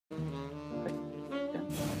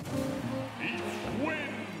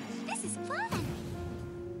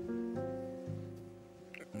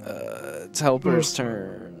It's HelpR's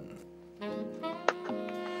turn.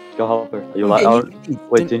 Go help her. You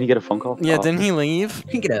wait, didn't he get a phone call? Yeah, didn't he leave?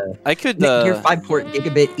 You can get a I could. your 5-port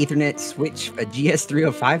gigabit Ethernet switch, a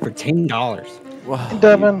GS305 for $10. Wow.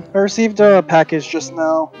 Devin, I received a package just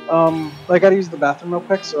now. I gotta use the bathroom real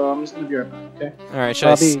quick, so I'm just gonna be right back. Okay. All right.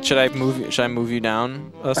 Should I move you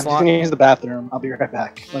down a I'm just slot? gonna use the bathroom. I'll be right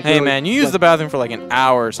back. Like, Hey really, man, you use the bathroom for like an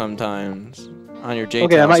hour sometimes on your J.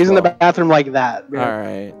 Okay, I'm not using the bathroom like that. All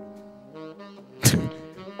right.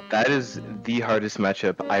 That is the hardest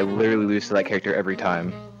matchup. I literally lose to that character every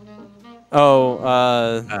time. Oh,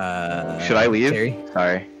 Should I leave? Terry?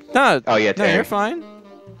 Sorry. no. Oh yeah, No, Terry. you're fine.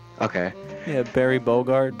 Okay. Yeah, Barry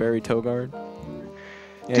Bogard, Barry Togard.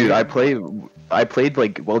 Yeah, Dude, I played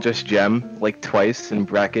like just Gem like twice in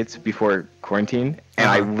brackets before quarantine, and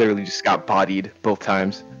I literally just got bodied both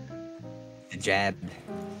times. The jab.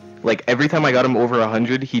 Like every time I got him over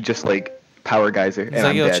 100, he just like power geyser, and He's like,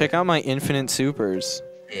 I'm yo, dead. check out my infinite supers.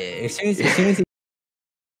 Yeah, as soon as he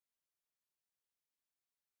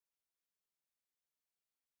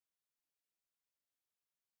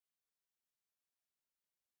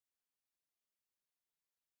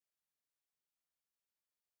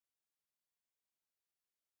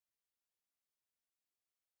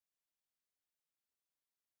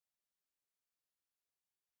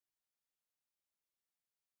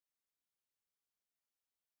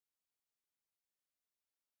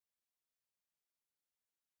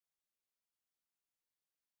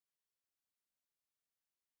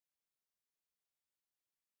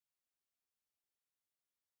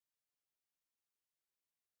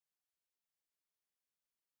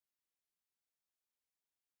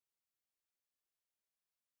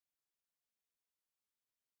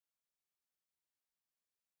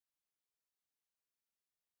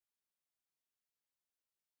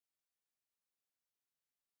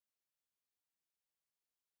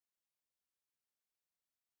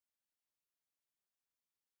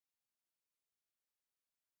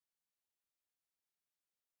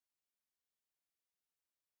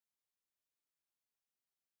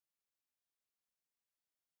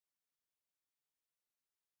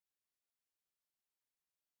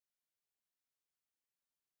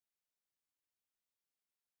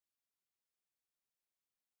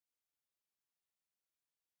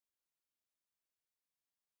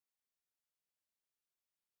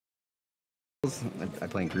I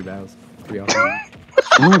play in crew battles. I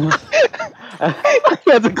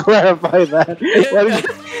had to clarify that.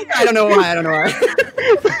 I don't know why.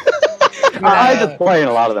 I just play in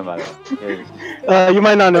a lot of them. By the way. You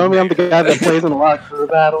might not know me. I'm the guy that plays in a lot of crew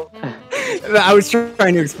battles. I was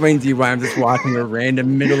trying to explain to you why I'm just watching a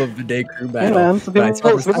random middle of the day crew Hey battle. man, some people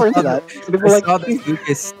are into that. Some people I like.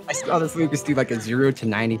 saw this Lucas do like a 0 to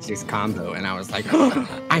 96 combo, and I was like,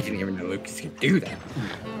 I didn't even know Lucas could do that.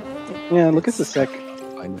 Yeah, Lucas is sick.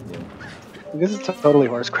 Lucas is totally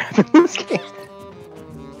horse crap in this game.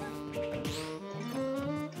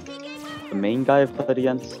 The main guy I've played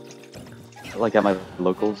against, like at my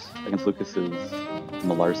locals, against Lucas is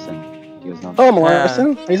Malarson. Do you guys know him? Oh,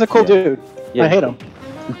 Larson? He's a cool dude. Yeah. I hate him.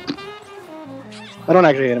 I don't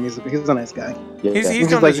actually hate him. He's a nice guy. Yeah, He's He's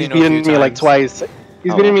come like to he's Xeno a few beaten me like times. twice.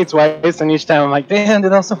 He's beaten me twice, and each time I'm like, damn,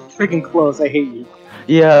 dude, that was so freaking close. I hate you.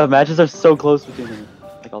 Yeah, matches are so close between them.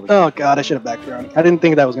 Like all the Oh god, I should have backed around. I didn't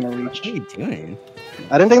think that was gonna reach. What are you doing?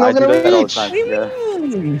 I didn't think that was do gonna that all the reach. time.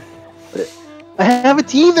 Yeah. I have a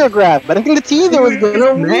teether grab. I didn't think the teether was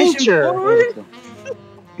gonna reach her.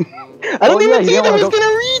 I didn't think the teether was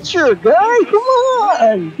gonna reach her, guy. Come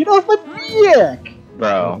on, get off my dick.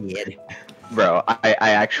 Bro, I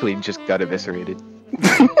actually just got eviscerated.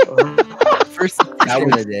 First that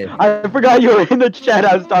was the day. I forgot you were in the chat.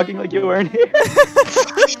 I was talking like you weren't here.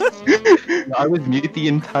 I was mute the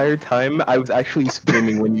entire time. I was actually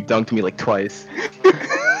screaming when you dunked me like twice.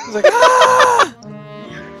 He's like, ah!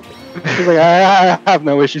 He's like, I have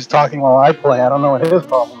no issues talking while I play. I don't know what his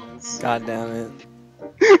problem is. God damn it.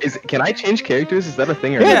 Can I change characters? Is that a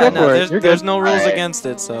thing or Yeah, not? go for it. You're there's good. no rules Alright. against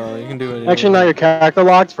it, so you can do it. Actually, now your character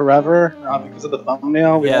locked forever because of the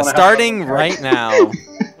thumbnail. We Yeah, don't wanna starting have right now.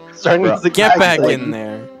 starting Bro, as the Get back character. in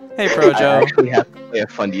there. Hey, Pro I Joe. actually have to play a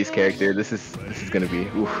Fundies character. This is gonna be.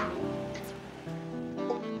 Oof.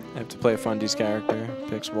 I have to play a Fundies character.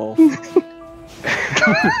 Picks Wolf.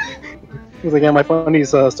 He's like, yeah, my funnies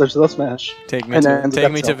starts with up smash. Take me And to then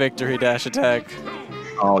take me that's to all. victory dash attack.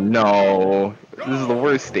 Oh no! This is the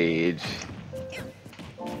worst stage.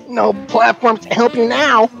 No platforms to help you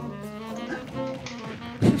now.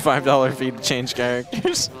 $5 fee to change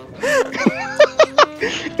characters.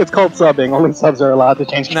 It's called subbing. Only subs are allowed to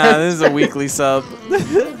change Nah, characters. this is a weekly sub.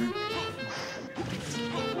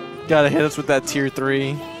 Gotta hit us with that tier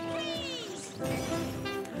 3.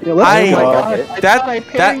 Yeah, let's I- move Oh my on. God. That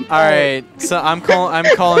all right. So I'm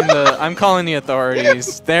calling the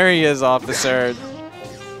authorities. There he is, officer.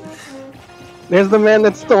 There's the man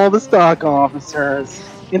that stole the stock, officers.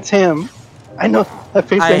 It's him. I know that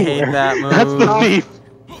face I hate anywhere. that That's the move. thief.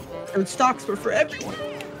 And stocks were for everyone.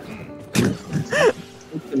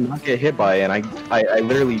 To not get hit by, and I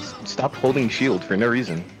literally stopped holding shield for no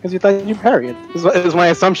reason. Because you thought you parry it. Is my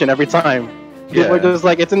assumption every time. People Yeah. are just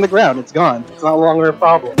like, it's in the ground, it's gone. It's no longer a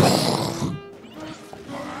problem.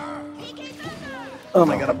 Oh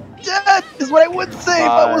my god, I'm dead! Is what I would say if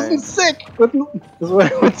I wasn't sick! Is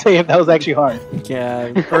what I would say if that was actually hard.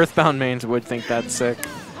 Yeah, Earthbound mains would think that's sick.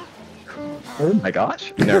 Oh my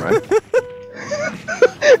gosh. Never mind.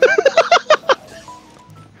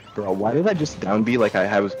 Bro, why did I just down B like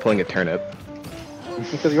I was pulling a turnip?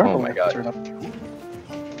 Because you're Oh my God.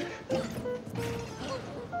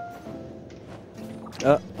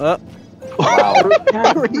 Wow. Wow.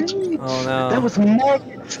 Oh no. That was more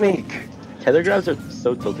snake. Tether grabs are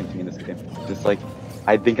so tilting to me in this game. Just like,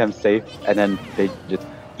 I think I'm safe, and then they just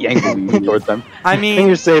yank me towards them. I I think mean,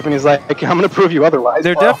 you're safe, and he's like, I'm gonna prove you otherwise.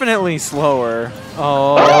 they're Well, definitely slower.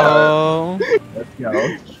 Oh. Let's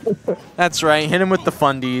go. That's right. Hit him with the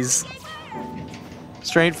fundies.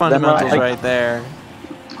 Straight fundamentals right there.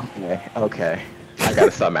 Okay, okay. I gotta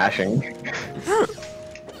stop mashing.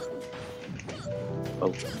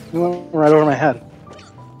 You went right over my head.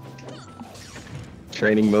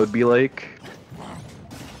 Training mode be like.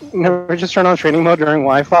 Never just turn on training mode during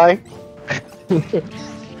Wi-Fi.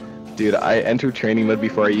 Dude, I enter training mode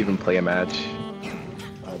before I even play a match.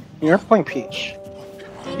 You're playing Peach.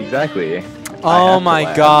 Exactly. I Oh have to my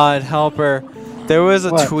laugh. god, helper. There was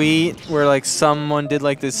a What? tweet where like someone did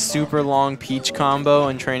like this super long Peach combo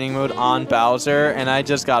in training mode on Bowser, and I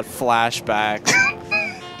just got flashbacks.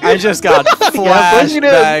 I just got Yeah, of course you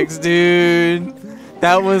did. flashbacks, dude.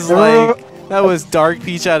 That was like, that was Dark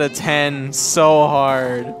Peach out of 10 so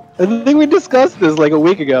hard. I think we discussed this like a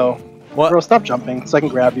week ago. What? Bro, stop jumping so I can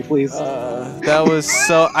grab you, please. That was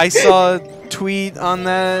so. I saw a tweet on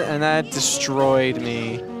that, and that destroyed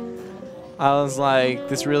me. I was like,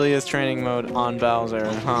 this really is training mode on Bowser,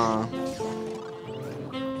 huh?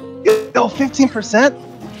 Yo,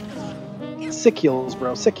 15%? Sick heals,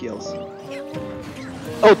 bro. Sick heals.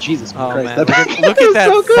 Oh, Jesus Oh Christ. man, That look at is that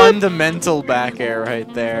so good. fundamental back air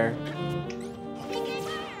right there.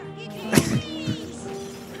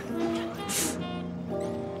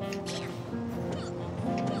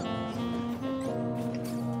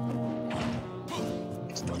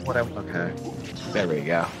 Whatever. Okay. There we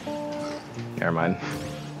go. Never mind.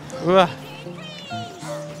 Ugh.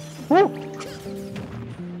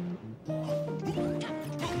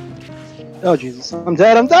 Oh, Jesus. I'm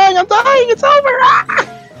dead. I'm dying. I'm dying. It's over. Ah!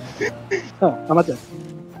 Oh, I'm not dead.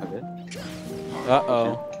 Okay.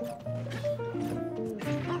 Uh-oh.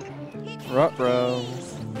 Ruh-roh.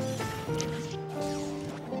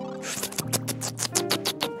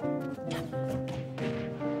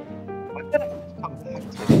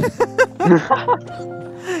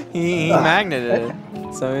 He magneted it.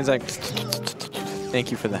 So he's like,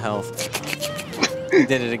 thank you for the health. He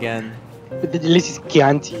did it again. This is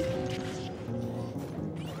Chianti.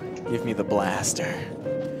 Give me the blaster.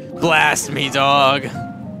 Blast me, dog!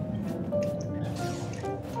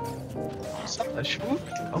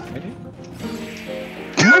 Okay.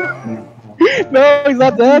 No, he's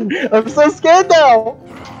not dead. I'm so scared now.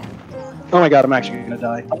 Oh my god, I'm actually gonna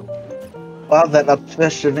die. Wow, that up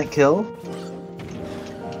smash didn't kill.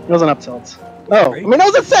 It was an up tilt. Oh, I mean, that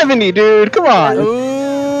was a 70, dude. Come on.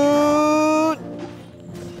 Ooh!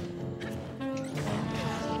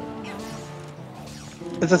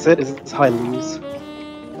 Is this it? Is this how I lose?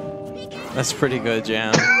 That's pretty good,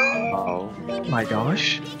 Jam. Oh. My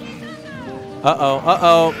gosh. Uh-oh,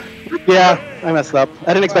 uh-oh. Yeah, I messed up.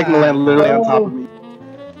 I didn't expect him to land literally on top of me.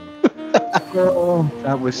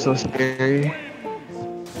 That was so scary.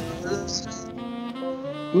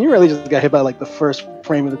 You really just got hit by like the first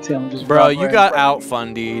frame of the tail and just Bro, dropped you right got in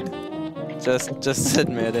front out-fundied. Just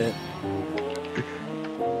admit it.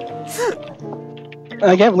 of me.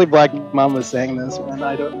 I can't believe Black Mama is saying this, man.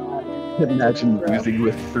 I don't know. Imagine losing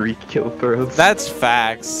with 3 kill throws. That's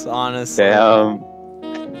facts, honestly. Damn.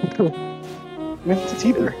 I mean, it's a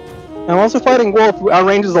teeter. I'm also fighting Wolf, who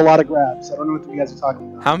outranges a lot of grabs. I don't know what you guys are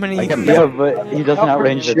talking about. How many... Yeah, but he doesn't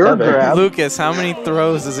outrange the Sure, tether. grab. Lucas, how many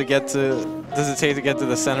throws does it take to get to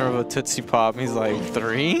the center of a Tootsie Pop? He's like,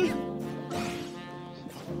 3?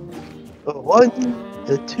 1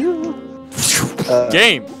 to 2.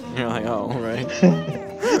 Game! You're like, oh, right.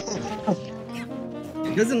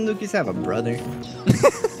 Doesn't Lucas have a brother? I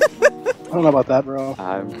don't know about that, bro.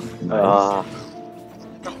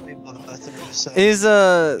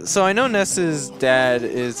 So, So I know Ness's dad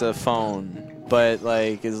is a phone, but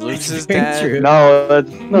like is Lucas's very dad? true.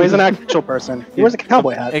 No, he's an actual person. He wears a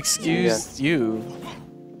cowboy hat. Excuse you.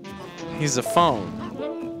 He's a phone.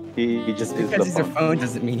 He Just just is because the he's a phone. phone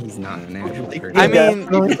doesn't mean he's not an actual person. I mean,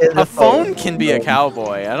 definitely is a phone can be a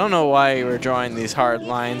cowboy. I don't know why we're drawing these hard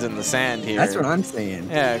lines in the sand here. That's what I'm saying.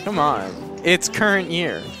 Yeah, come on. It's current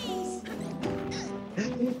year.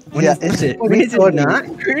 When Yeah, is it's it? When is it 2020.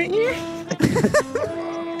 not current year?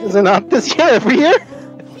 Is it not this year? Every year?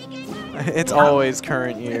 It's always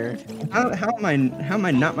current year. How am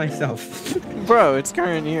I not myself? Bro, it's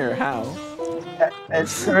current year. How? At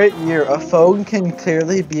current year, a phone can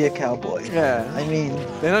clearly be a cowboy. Yeah. I mean,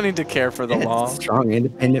 They don't need to care for the It's law. a strong,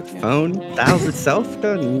 independent phone dials itself.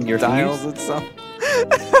 Doesn't need your Dials fuse. itself.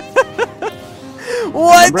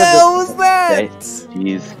 What Remember the hell this- was that?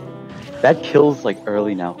 Jeez. That kills like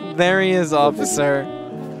early now. There he is, officer.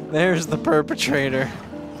 There's the perpetrator.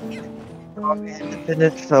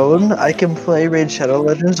 independent phone, I can play Raid Shadow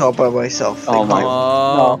Legends all by myself. Oh my.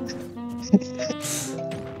 Oh.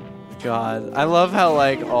 God, I love how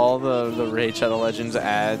like all the Raid Shadow Legends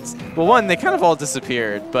ads. Well, one, they kind of all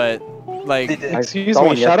disappeared, but like, Excuse saw me,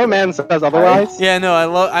 one Shadow yesterday. Man says otherwise. yeah, no,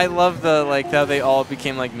 I love the like how they all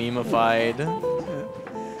became like memeified.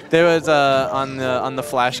 There was on the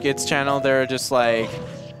Flash Kids channel, they're just like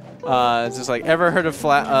ever heard of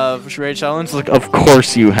Raid Shadow Legends? Like, of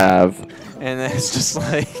course you have. And it's just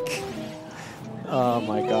like, oh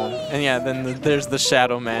my god. And yeah, then there's the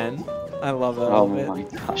Shadow Man. I love that. Oh bit. my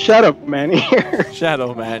god. Shut up, man. Here.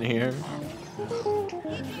 Shadow Man here.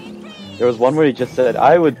 There was one where he just said,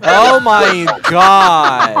 I would. Oh my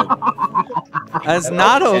god. That's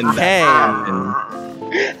not okay.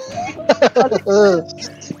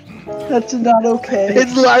 That's not okay.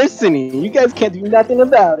 It's larceny. You guys can't do nothing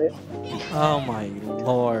about it. Oh my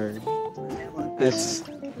lord. That's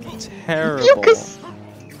terrible. Lucas.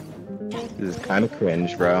 This is kind of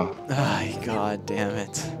cringe, bro. Ay, god damn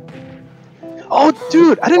it. Oh,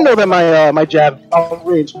 dude, I didn't know that my jab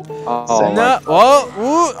outraged. Oh, No. my. Whoa.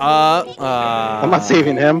 Ooh, I'm not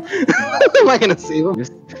saving him. Am I gonna save him?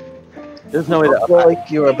 There's no way I to. feel like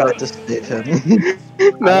you were about to save him.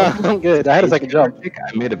 No, I'm good. I had a second jump.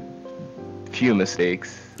 I made a few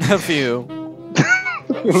mistakes. a few.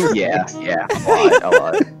 Yeah, a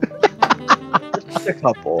lot. Just a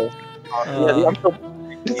couple. I'm so.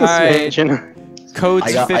 This is Alright. suspension. Codes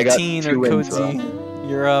I got 15 or 2 wins, Codesy.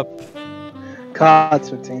 You're up. COD's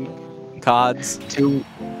 15. Cods. Two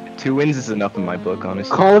wins is enough in my book,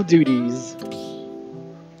 honestly. Call of Duties.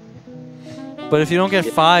 But if you don't get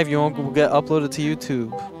 5, you won't get uploaded to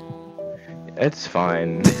YouTube. It's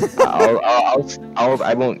fine.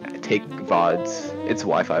 I won't take VODs. It's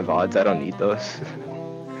Wi-Fi VODs. I don't need those.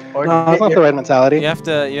 Or, No, that's not the right mentality. You have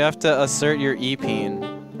to assert your e-peen.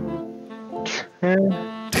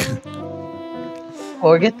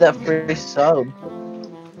 or get that free sub.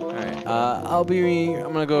 Alright,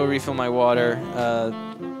 I'm gonna go refill my water.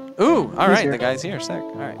 Ooh, alright, here. the guy's here, sick.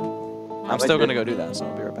 Alright. I'm still gonna go do that, so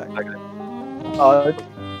I'll be right back. Alright,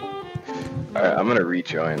 I'm gonna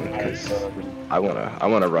rejoin because I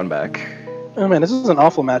wanna run back. Oh man, this is an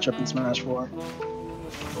awful matchup in Smash 4.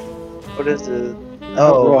 What is it?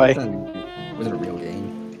 Oh, Roy. It wasn't a real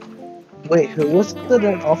game. wait, who was it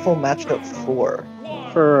an awful matchup for?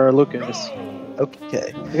 For Lucas.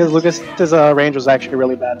 Okay. Because Lucas's range was actually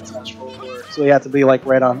really bad in Smash 4. So he had to be like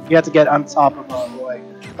right on. He had to get on top of Roy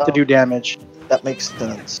to do damage. That makes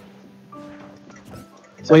sense.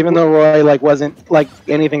 So even though Roy like wasn't like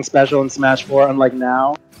anything special in Smash 4, unlike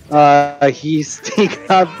now, he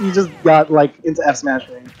just got like into F Smash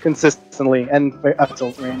range consistently and up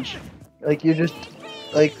tilt range. Like you just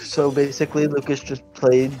so basically Lucas just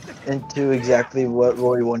played into exactly what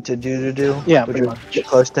Roy wanted you to do. Yeah, which pretty was much. get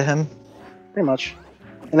close to him. Pretty much.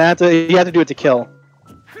 And he had to do it to kill.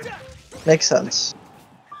 Makes sense.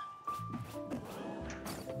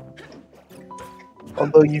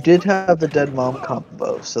 Although you did have the dead mom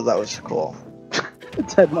combo, so that was cool.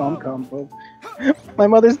 Dead mom combo. My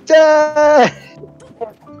mother's dead.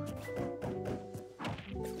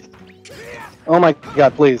 Oh my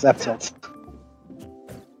god, please, F tilt.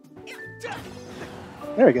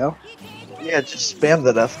 There we go. Yeah, just spam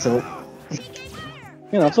that F tilt.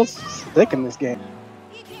 You know, I'm so sick in this game.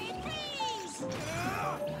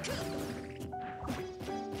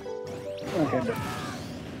 Okay.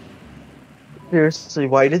 Seriously,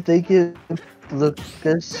 why did they give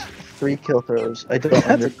Lucas 3 kill throws? I don't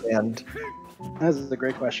understand. That is a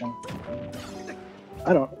great question.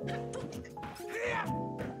 I don't.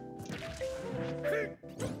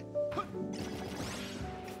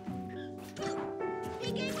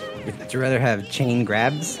 Would you rather have chain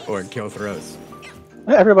grabs or kill throws?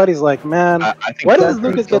 Everybody's like, man, I think why does that's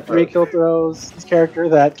Lucas kill get 3 throws. kill throws? This character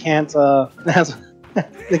that can't has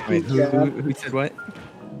Wait, who said what?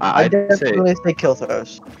 I I'd say, definitely say kill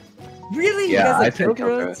throws. Really? yeah, you guys like I'd say kill kill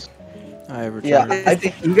throws? throws. I return. Yeah, I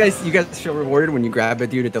think you guys feel rewarded when you grab a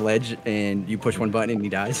dude at the ledge and you push one button and he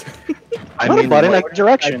dies. I not a mean, button, like, a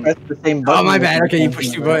direction. press the same Oh button. my with bad. the Okay, you same push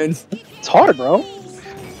two thing, buttons. It's hard, bro.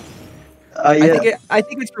 Yeah. I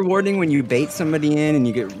think it's rewarding when you bait somebody in and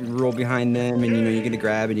you get roll behind them and you get to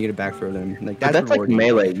grab and you get to back throw them. Like but that's that's like rewarding.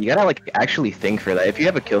 melee. You gotta like actually think for that. If you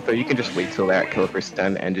have a kill throw, you can just wait till they're at kill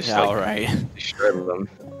percent and just Yeah, like all right. destroy them.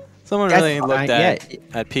 Someone That's really looked fine, at yeah.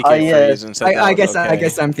 at PK yeah. freeze and said that I was guess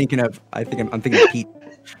okay. I'm thinking of Pete,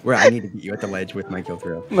 where I need to beat you at the ledge with my kill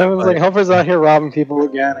throw. I was But- like, HelpR's out here robbing people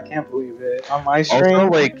again. I can't believe it. On my stream. Also,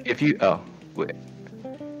 like if you wait,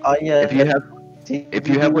 Yeah. if you have,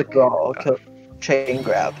 like- withdrawal, chain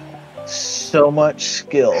grab, so much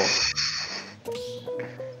skill.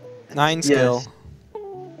 9 skill.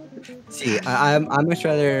 See, I much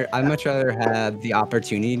rather have the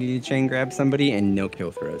opportunity to chain grab somebody and no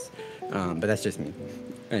kill throws, but that's just me.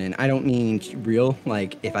 And I don't mean real.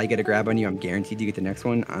 Like if I get a grab on you, I'm guaranteed to get the next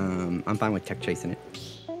one. I'm fine with tech chasing it.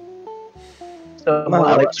 So No, more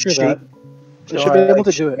I like like that. shake. You should be able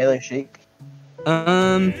to do it. Melee shake.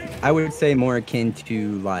 I would say more akin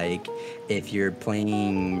to like if you're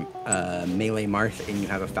playing melee Marth and you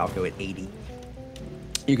have a Falco at 80,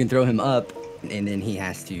 you can throw him up, and then he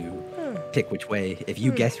has to pick which way. If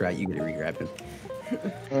you guess right, you get to re-grab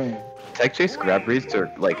him. Tech chase grab reads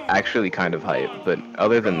are like actually kind of hype, but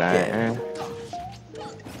other than that, Yeah.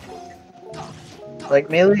 Like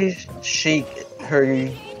melee shake, her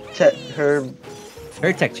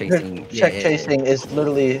Her tech chasing. check chasing is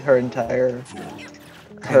literally her entire.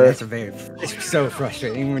 Man, that's it's so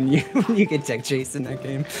frustrating when you get tech chased in that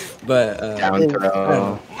game. But down I throw. don't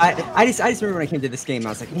know. I just remember when I came to this game, I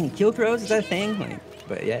was like, man, kill throws, is that a thing? Like,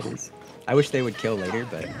 but yeah, it is. I wish they would kill later,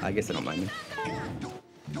 but I guess I don't mind them.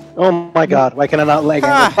 Oh my god, why can I not leg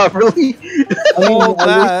angle properly? Hold at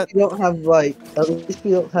that. least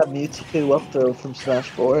we don't have Mewtwo up throw from Smash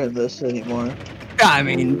 4 in this anymore. I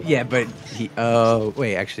mean, yeah, but oh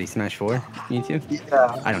wait, actually, Smash 4, you too?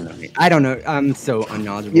 Yeah. I don't know. I'm so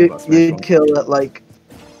unknowledgeable about Smash 4. You'd kill it like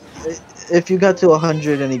if you got to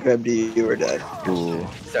 100 and he grabbed you, you were dead. Ooh.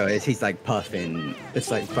 So he's like puffing.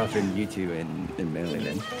 It's like puffing Mewtwo and Melee.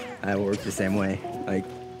 Then I work the same way. Like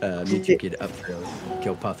Mewtwo could up throw,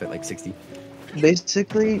 kill Puff at like 60.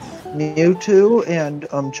 Basically, Mewtwo and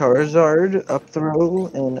Charizard up throw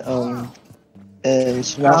and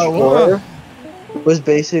Smash 4 was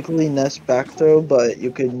basically Ness back throw, but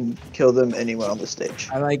you can kill them anywhere on the stage.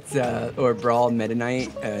 I liked or Brawl, Meta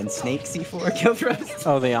Knight, and Snake C4 kill throws.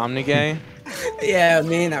 Oh, the Omnigay. Yeah,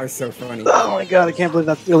 man, that was so funny. Oh my god, I can't believe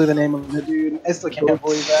that's really the name of it, dude. I still can't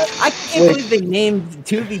believe that. I can't believe they named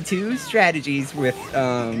 2v2 strategies with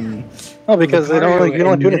Oh, because they don't Lucario you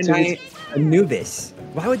don't and do it Meta to Knight Anubis.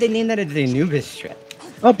 Why would they name that as the Anubis strat?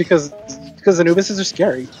 Oh, because Anubises are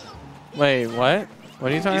scary. Wait, what?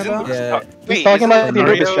 What are you talking about? Yeah. He's talking about the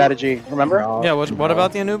Anubis strategy, remember? Yeah, what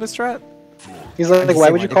about the Anubis strat? He's like, just why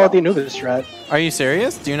say would you what call it they the Anubis strat? Are you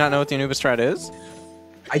serious? Do you not know what the Anubis strat is?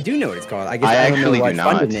 I do know what it's called. I guess I I don't actually know why do it's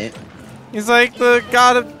funding not. it. He's like the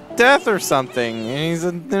god of death or something, and he's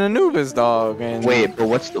an Anubis dog. And Wait, but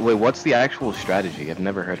what's the actual strategy? I've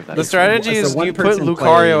never heard of that. the strategy So is one you put person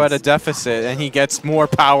Lucario at a plays- deficit, and he gets more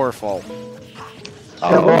powerful.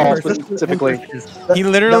 And Brawl, Oh. specifically. He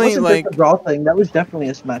literally, that wasn't like- just a Brawl thing. That was definitely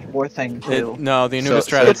a Smash 4 thing too. No, the Anubis So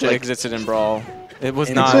strategy it's like- existed in Brawl. It was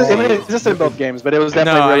It's not. just- I mean, it existed in both games, but it was No,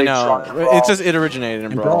 definitely I really know. strong. in Brawl. It's just it originated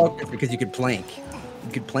in And Brawl. Brawl, it's because you could plank.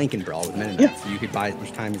 You could plank in Brawl with Meta Knight, Yeah. so you could buy as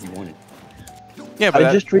much time as you wanted. Yeah, but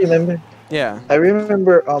I just remember. yeah. I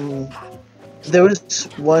remember. There was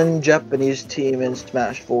one Japanese team in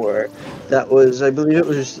Smash 4 that was, I believe it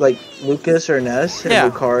was like Lucas or Ness and Yeah.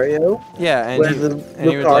 Lucario, Yeah, and where he, the and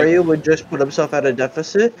he would, like, Lucario would just put himself at a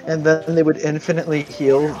deficit, and then they would infinitely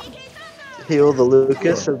heal the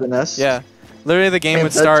Lucas or the Ness. yeah. Literally, the game And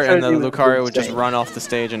would that start, and the strategy was Lucario would just insane. run off the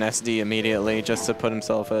stage and SD immediately just to put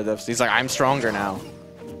himself at a deficit. He's like, I'm stronger now.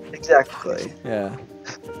 Exactly. Yeah.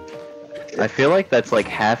 I feel like that's like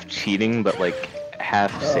half cheating, but like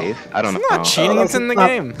half safe. I don't It's know. not cheating, it's in the not-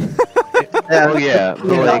 game. Oh yeah, but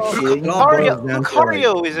Yeah. like, Cheating. It all boils Lucario, down to,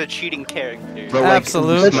 Lucario is a cheating character. but like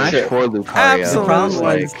Absolutely. Smash 4 Lucario. The Absolutely. problem is,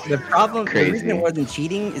 was like, the reason crazy. it wasn't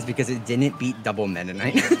cheating is because it didn't beat double Meta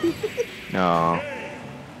Knight. No.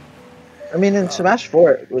 I mean, in Smash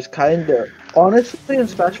 4, it was kind of... Honestly, in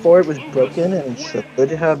Smash 4, it was broken and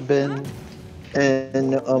should have been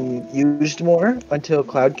and used more until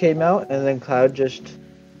Cloud came out, and then Cloud just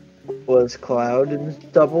was Cloud in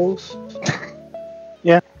doubles.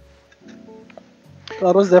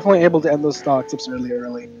 Cloud was definitely able to end those stocks absurdly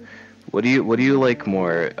early. What do you like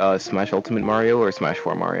more, Smash Ultimate Mario or Smash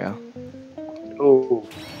 4 Mario? Oh,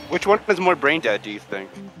 Which one is more brain dead, do you think?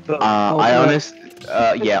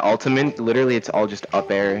 Yeah, Ultimate. Literally, it's all just up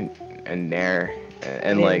air and nair,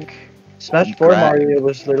 and Yeah. like Smash 4 grab. Mario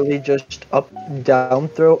was literally just up, down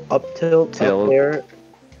throw, up tilt, Tilt. up air,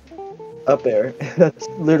 up air. That's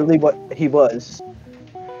literally what he was.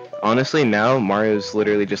 Honestly, now Mario's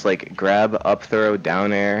literally just like grab, up throw,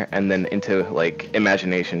 down air, and then into like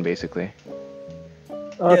imagination, basically.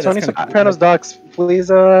 that's Tony kinda cool. Sopranos Ducks, please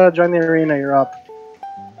join the arena. You're up.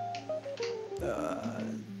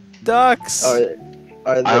 Ducks. Are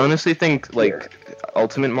I they- honestly think like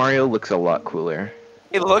Ultimate Mario looks a lot cooler.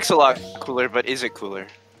 It looks a lot cooler, but is it cooler?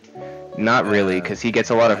 Not really, because he gets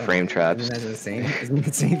a lot of frame traps. Isn't that the same? Isn't it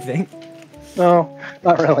the same thing? No,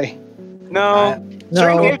 not really. No. No.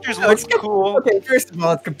 Certain characters No, look it's cool. Okay, first of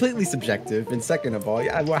all, it's completely subjective, and second of all,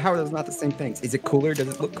 yeah, well, how are those not the same things? Is it cooler? Does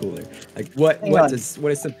it look cooler? Like what? Hang What on. does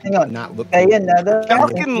something Hang on. not look cool? Bayonetta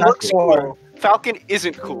Falcon in looks Smash 4. cool. Falcon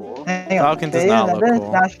isn't cool. Hang on. Falcon does not look Bayonetta in cool.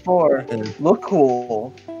 Smash 4 Mm. look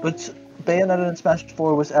cool, but Bayonetta in Smash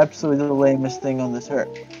 4 was absolutely the lamest thing on this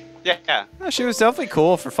earth. Yeah. Yeah, she was definitely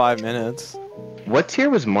cool for 5 minutes. What tier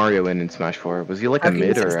was Mario in Smash 4? Was he like a Okay,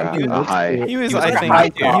 mid this or is something a that looks high? cool. He was, He was I like think, high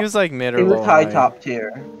top. he was like mid or He was low. high right? top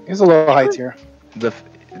tier. He's a little high tier.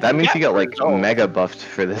 That means Yeah, he got like result. mega buffed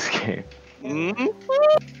for this game. Mm-hmm.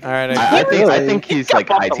 All right, I think he's like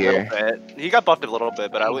high tier. He got buffed a little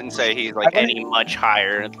bit, but I wouldn't say he's like any much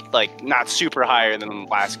higher. Like not super higher than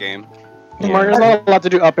last game. Yeah. Mario's not allowed to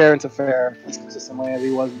do up air into fair as consistently as he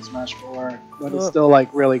was in Smash 4, but it's still like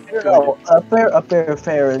really good. No, up air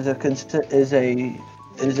fair is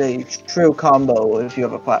a true combo if you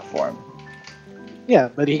have a platform. Yeah,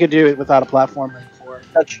 but he could do it without a platform in 4.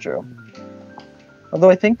 That's true. Although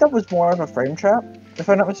I think that was more of a frame trap, if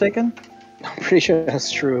I'm not mistaken. I'm pretty sure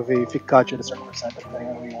that's true if he caught you at a certain percent, depending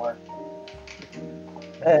on who you were.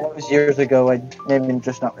 It was years ago. I maybe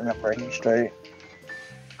just not remembering straight.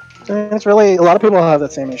 And it's really, a lot of people have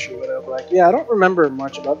that same issue with it. Like, yeah, I don't remember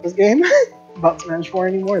much about this game, about Smash 4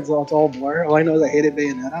 anymore. It's all blur. All I know is I hated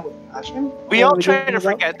Bayonetta with passion. We all try to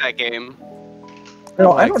forget that game.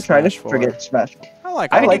 No, I I like don't try to Smash 4. forget Smash. I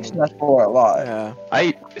like. I all like of them. Smash 4 a lot.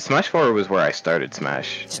 Yeah. Smash 4 was where I started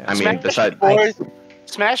Smash. Yeah. I mean, besides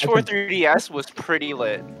Smash 4 3DS was pretty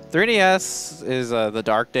lit. 3DS is the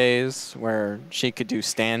dark days where she could do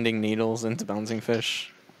standing needles into bouncing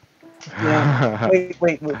fish. Yeah.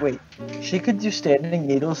 Wait. She could do standing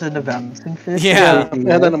needles into bouncing fish? Yeah. And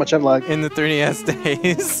then how much I'm like, In the 3DS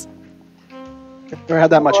days. never had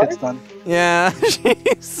that much hits done. Yeah,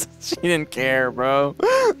 she didn't care, bro.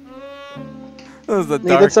 That was the They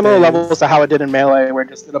dark did similar days. levels to how it did in Melee, where it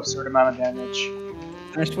just did absurd amount of damage.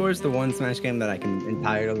 Smash 4 is the one Smash game that I can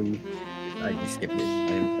entirely skip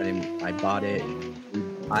it. I bought it.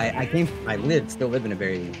 I still live in a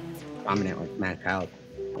very prominent like Smash house,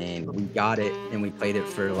 and we got it and we played it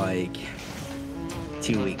for like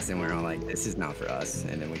 2 weeks, and we're all like, this is not for us,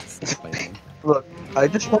 and then we just stopped playing. Look, I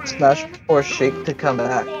just want Smash 4 Shake to come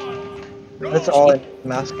back. That's all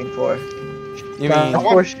I'm asking for. You Smash mean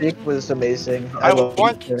 4 Shake was amazing. I loved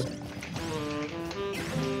want- it.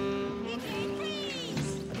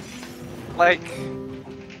 Like,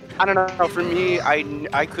 I don't know. For me,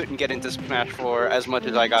 I couldn't get into Smash 4 as much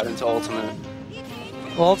as I got into Ultimate.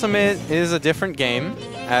 Ultimate is a different game,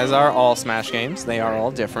 as are all Smash games. They are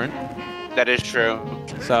all different. That is true.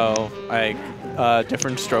 So, like,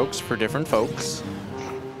 different strokes for different folks.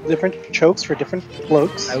 Different chokes for different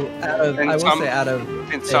blokes. I will some- say out of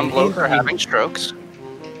And some And blokes are anybody- having strokes.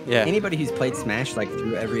 Yeah. anybody who's played Smash like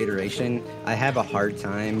through every iteration, I have a hard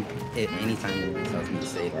time at any time in myself to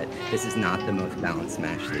say that this is not the most balanced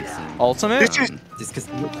Smash they've seen. Ultimate? This is- Just because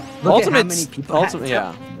look at Ultimate's- how many people Ultimate,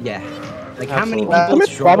 yeah. yeah, like how many Absolutely. people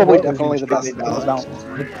Ultimate's struggle probably with definitely the best extremely balance.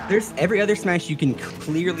 Like, there's every other Smash you can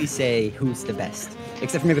clearly say who's the best,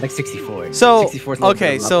 except for maybe like 64. So, 64 's a little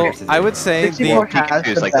okay, bit of so upstairs, I would say 64 the has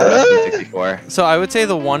Pikachu's the like the best. best in 64. so I would say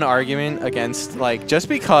the one argument against like just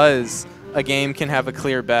because a game can have a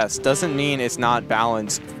clear best doesn't mean it's not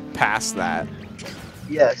balanced past that.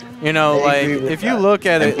 Yes. You know, I like agree with if you that. look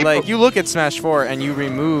at And it, people- like you look at Smash 4 and you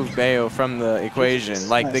remove Bayo from the equation,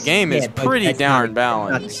 like the game is Yeah, but pretty that's darn not the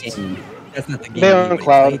balanced. game. That's not the game. Bayo and anybody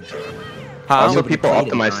Cloud. played. Huh? Also, Nobody people played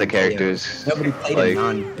a optimize the non-Bayo. characters. Nobody played Like- a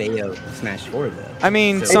non-Bayo Smash 4 though. I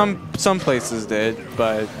mean, So- some places did,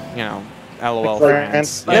 but you know, LOL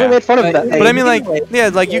France. France. Yeah, we made fun of that. But I mean, like, Anyway, yeah,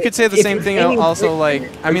 like you could say the if same you're thing. painting Also, like,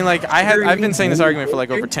 I mean, like, I've been saying this any argument for like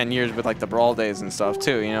over 10 years with like the Brawl days and stuff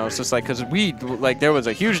too. You know, it's just like because there was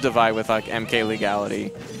a huge divide with like MK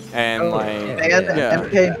legality, and like yeah.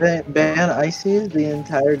 MK ban Icy, the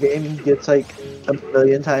entire game gets like a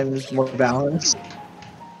million times more balance.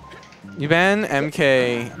 You ban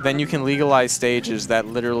MK, then you can legalize stages that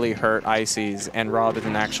literally hurt Ices and Rob is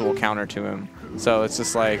an actual counter to him. So it's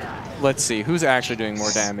just like, let's see, who's actually doing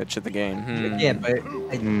more damage to the game? Yeah, but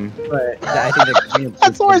I think that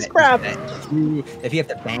That's always crap. If you have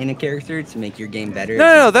to ban a character to make your game better.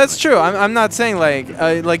 No, that's true. I'm not saying like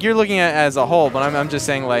you're looking at it as a whole, but I'm just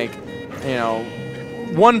saying like, you know,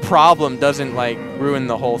 one problem doesn't like ruin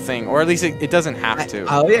the whole thing, or at least it doesn't have to.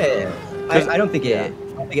 Oh yeah. I don't think it.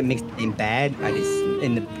 I don't think it makes the game bad. I just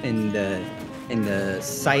in the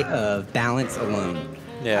sight of balance alone.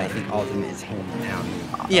 Yeah. I think Ultimate is hands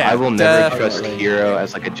down. Yeah, I will never definitely. trust Hero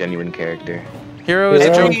as like a genuine character. Hero is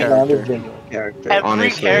a Every- joke character. Every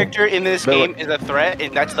Honestly. character in this But- game is a threat,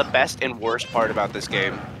 and that's the best and worst part about this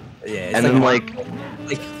game. Yeah, it's And then like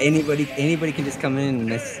anybody can just come in and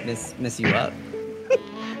mess you up.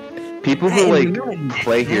 people Hey, who you know like what?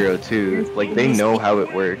 play Hero too, like they know how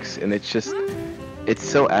it works, and it's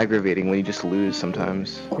so aggravating when you just lose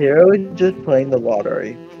sometimes. Hero is just playing the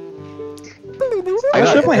lottery. It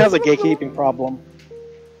definitely has a gatekeeping problem.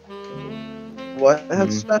 What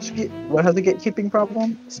has what has a gatekeeping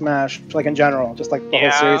problem? Smash, like in general, just like the Yeah.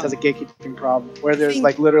 whole series has a gatekeeping problem, where there's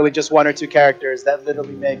like literally just one or two characters that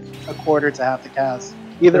literally make a quarter to half the cast,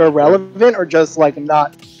 either irrelevant or just like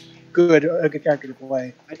not a good character to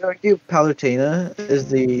play. I'd argue Palutena is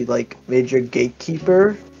the like major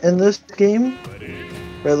gatekeeper in this game,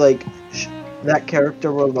 where like that character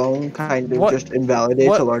alone kind of What- just invalidates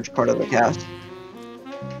what- a large part of the cast.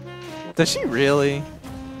 Does she really?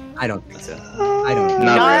 I don't think so. I don't.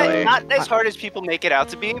 Not really. Not as hard as people make it out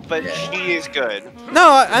to be, but she is good.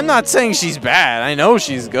 No, I'm not saying she's bad. I know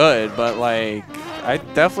she's good, but like, I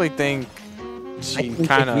definitely think I she think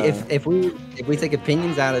kind of. if we take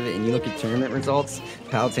opinions out of it and you look at tournament results,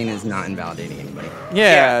 Palutena is not invalidating anybody.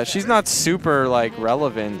 Yeah, she's not super like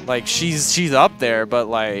relevant. Like she's up there, but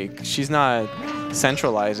like she's not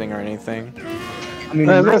centralizing or anything. I mean,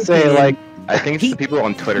 I was in my gonna say opinion, like I think it's the people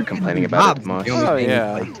on Twitter complaining about it the most. the only Oh, thing,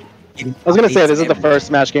 yeah. like, I was gonna say this is the first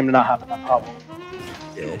Smash game to not have that problem.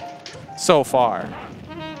 So far,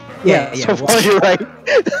 Yeah, So well, far, you're right.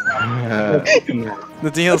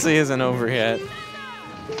 the DLC isn't over yet.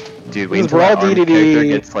 Dude, wait This until that Brawl ARM DDD character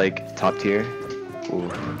gets like top tier. Ooh.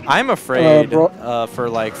 I'm afraid bro- for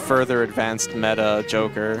like further advanced meta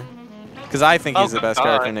Joker, because I think he's Oh, the best God.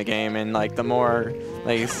 character in the game, and like the more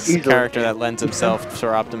like Easily. character that lends himself for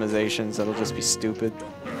optimizations, that'll just be stupid.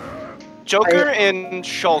 Joker and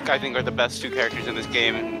Shulk, I think, are the best two characters in this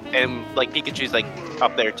game, and like Pikachu's like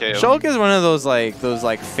up there too. Shulk is one of those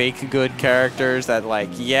fake good characters that like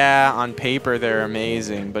on paper they're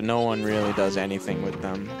amazing, but no one really does anything with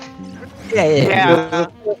them. Yeah.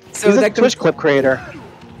 So He's a that Twitch comes, clip creator.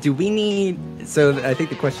 do we need? So I think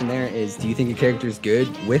the question there is, do you think a character is good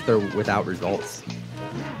with or without results?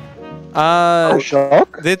 Oh,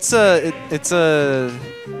 shock. It's a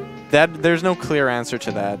that there's no clear answer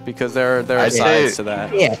to that because there are I'd sides say- to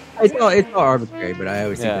that. Yeah, it's all arbitrary, but I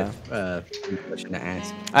always Yeah. think that's a question to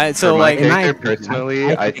ask. So For like my in my character, opinion,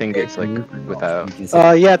 personally, I a think it's like character with without. results, you can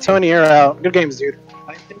say- Yeah, Tony, you're out. Good games, dude.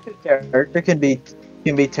 I think a character can be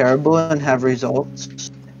terrible and have results.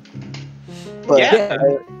 But Yeah.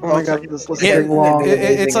 Oh my god, this list is Yeah, getting long. it's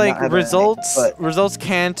amazing and like not have results. anything, Results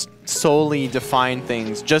can't solely define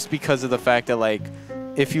things just because of the fact that like,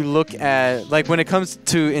 if you look at like when it comes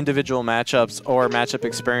to individual matchups or matchup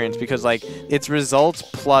experience, because like it's results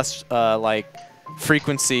plus like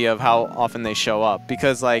frequency of how often they show up.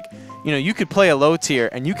 Because like you could play a low tier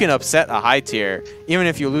and you can upset a high tier even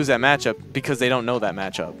if you lose that matchup because they don't know that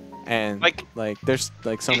matchup. And Like- there's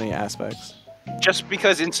like so many aspects. Just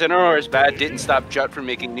because Incineroar is bad didn't stop Jut from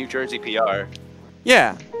making New Jersey PR.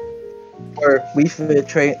 Yeah. Or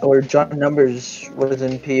or John Numbers was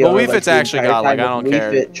in PR. Well, Wii like, Fit's the actually entire got, like, time I with don't Wii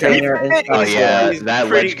care. Fit trainer and Wii Fit Oh is- yeah, He's that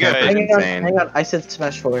pretty ledge camp good. is Hang on, insane. hang on. I said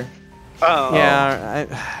Smash 4. Oh. Yeah.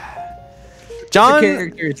 the John.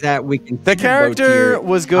 characters that we can. The character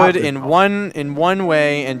was good top in results. one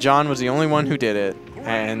way, and John was the only one who did it.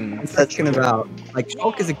 And I'm talking about like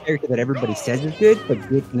Shulk is a character that everybody says is good, but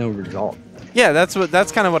with no result. yeah, that's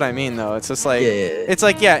kind of what I mean, though. It's just like Yeah. it's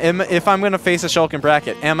like if I'm gonna face a Shulk in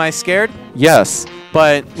bracket, am I scared? Yes,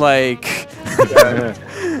 but like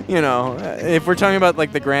if we're talking about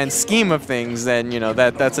like the grand scheme of things, then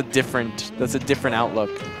that's a different outlook.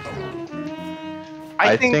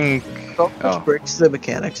 I think. So Oh. much breaks the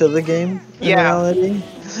mechanics of the game. In Yeah. reality.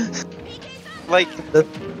 Like,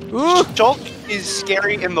 Ooh. Shulk is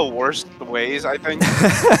scary in the worst ways, I think.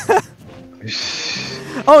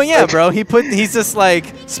 Oh yeah, bro. He's just like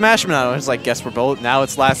smash him out. He's like, guess we're both now.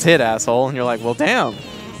 It's last hit, asshole. And you're like, well, damn.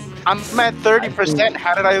 I'm at 30%.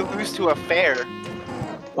 How did I lose to a fair?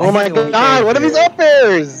 Oh my think only god, what are these character- up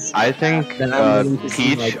airs? I think Then I'm willing to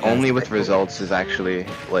see, Peach like, only that. with results is actually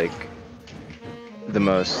like the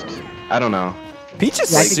most. I don't know. Peach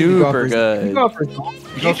is Yeah, I think you go super for- good. You go for results.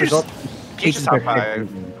 You go for results. Peach is top 5.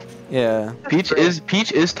 Yeah. Peach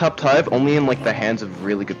is top 5 only in like the hands of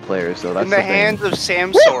really good players. So that's In the thing. hands of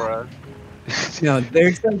Sam Sora. No,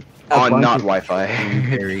 there's like a on bunch not of Wi-Fi.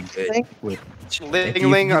 very good with Ling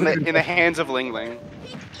Ling in the hands of Ling Ling.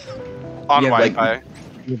 On Yeah, like- Wi-Fi.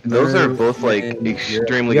 Those are both like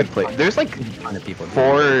extremely good players. There's like people.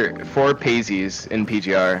 four Paysies in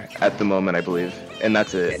PGR at the moment, I believe, and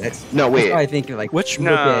that's it. No, That's wait. why I think like Which- look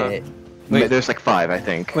No. at- Wait. There's like 5, I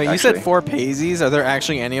think. Wait, you actually. said 4 Paysies? Are there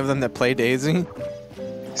actually any of them that play Daisy?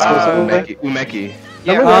 Umeki.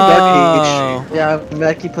 Yeah. Remember that Dark Peach? Yeah,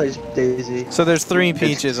 Meki plays Daisy. So there's 3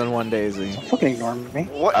 Peaches and 1 Daisy. Fucking ignore me.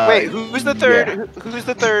 What? Uh, Wait, who's the third? yeah. Who's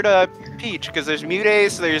the third Peach? Because there's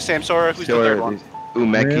Mutace, there's Sam Sora. Who's the third one?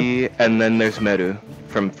 Umeki, and then there's Meru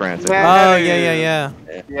from France. I think. Yeah. Oh,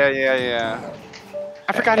 yeah. Yeah.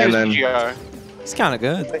 I forgot he And was then- PGR. It's kind of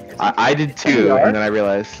good. I did too, and then I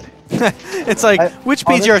realized. It's like, I- which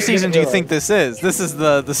PGR honestly, season do you yeah. think this is? This is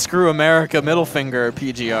the Screw America middle finger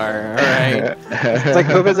PGR, alright? It's like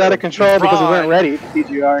COVID's out of control because we weren't ready for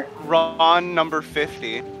PGR. Ron number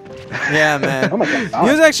 50. Yeah, man. Oh my It god.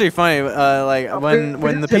 was actually funny, like,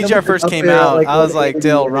 when the Pretty PGR first up came there, out, like, I was what like, they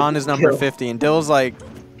Dill, wanted Ron to is number kill. 50, and Dill's like,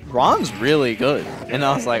 Ron's really good. And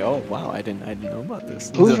I was like, oh, wow, I didn't know about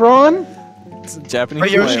this. Who's Ron? It's a Japanese Oh,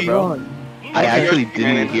 player, Yoshi. bro. I actually Yoshi,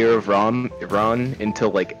 didn't man. hear of Ron until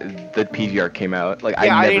like the PGR came out. Like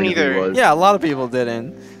Yeah, I I never didn't knew who he either. was. Yeah, a lot of people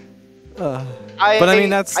didn't. But I mean,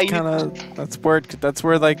 that's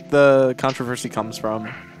where like the controversy comes from.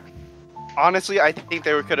 Honestly, I think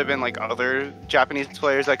there could have been like other Japanese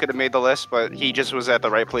players that could have made the list, but he just was at the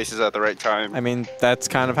right places at the right time. I mean, that's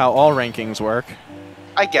kind of how all rankings work.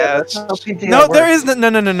 I guess. No, there is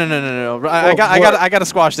no. I gotta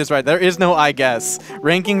squash this right. There is no I guess.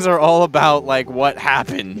 Rankings are all about like what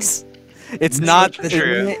happens. It's not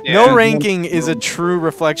True. Yeah. No ranking is a true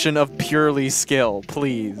reflection of purely skill.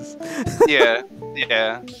 Please. Yeah.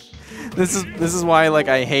 This is why like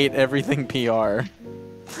I hate everything PR.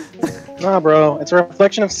 Nah, bro. It's a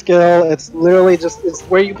reflection of skill. It's literally just it's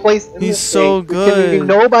where you place. In He's the so state. There can be good.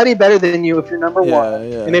 nobody better than you if you're number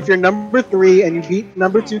one. Yeah. And if you're number 3 and you beat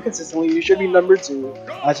number 2 consistently, you should be number 2.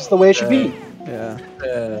 That's just the way it should be. Yeah.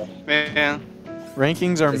 Man.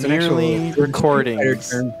 Rankings are It's an actual merely better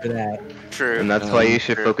recordings. term for that. True. And that's why you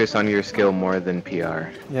should focus on your skill more than PR.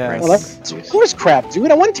 Yes. Well, that's of course crap,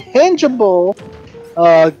 dude. I want tangible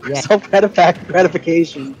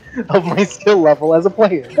self-gratification of my skill level as a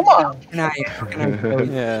player. Come on. Can I show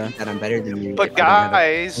you Yeah. that I'm better than you? But if I don't have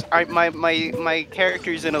a- guys, my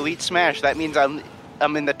character's in Elite Smash. That means I'm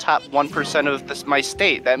in the top 1% of my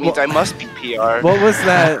state. That means Well- I must be PR. What was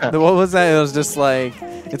that? What was that? It was just like,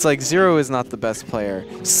 it's like Zero is not the best player.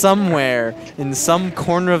 Somewhere in some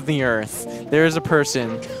corner of the earth, there is a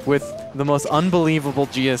person with the most unbelievable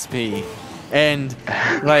GSP. And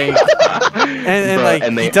like, and like,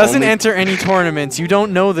 and they he doesn't only- enter any tournaments. You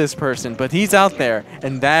don't know this person, but he's out there,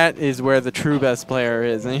 and that is where the true best player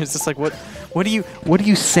is. And he's just like, what are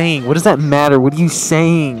you saying? What does that matter? What are you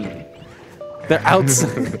saying? They're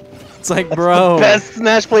outside. It's like, bro. Best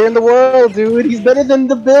Smash player in the world, dude. He's better than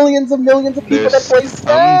the billions of millions of people There's that play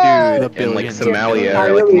Smash. some dude in like billions. Somalia Yeah,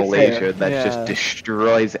 or like really Malaysia fair. that Yeah. just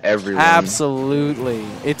destroys everyone. Absolutely.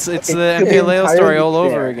 It's the It's MKLeo story entirely all over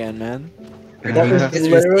fair. again, man. That was It's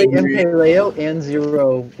literally just angry. MKLeo and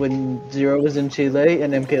Zero when Zero was in Chile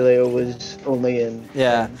and MKLeo was only in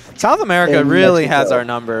Yeah. South America In really has Mexico. our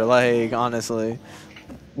number, like, honestly.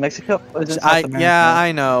 Mexico. Was it South America? Yeah,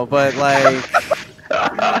 I know, but like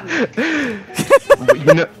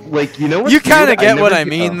you know what? you kind of get what I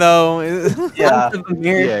mean though. Yeah. South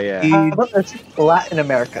America, Yeah. How dude. about this? Latin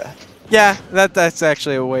America. Yeah, that's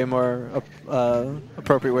actually a way more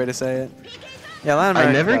appropriate way to say it. Yeah, Latin I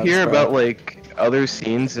America. never does, hear bro. about like other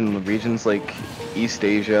scenes in regions like East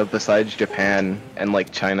Asia besides Japan and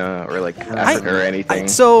like China or like Africa or anything.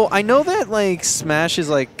 So I know that like Smash is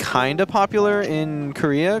like kind of popular in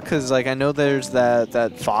Korea because like I know there's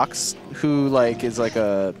that Fox who like is like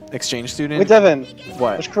a exchange student. Wait, Devin.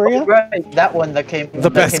 What? Which Korea? Right, that one that came. The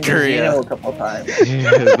best came to Korea. Xeno a couple times.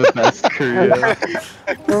 Yeah, the best Korea.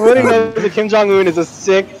 Everybody knows that Kim Jong Un is a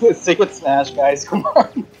sick with Smash, guys. Come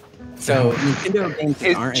on. So Nintendo games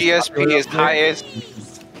His aren't as GSP popular is up there. highest.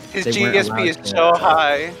 His They weren't GSP allowed is to- so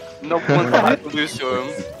high. No one's allowed to lose to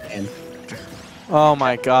him. And Oh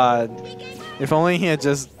my god. If only he had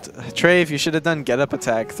just Trey, if you should have done get up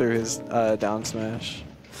attack through his down smash.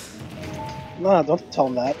 No, don't tell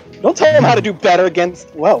him that. Don't tell him how to do better against.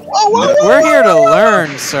 Whoa. We're here to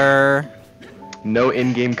learn, sir. No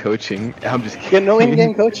in-game coaching. I'm just Get kidding. no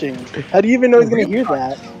in-game coaching. How do you even know he's gonna hear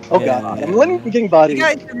that? Oh Yeah. god, I'm letting him getting you bodied.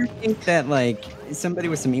 guys ever think that like somebody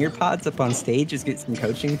with some ear pods up on stage just gets some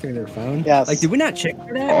coaching through their phone? Yes. Like, did we not check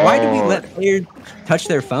for that? Why do we Oh. let players touch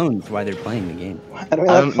their phones while they're playing the game? How do we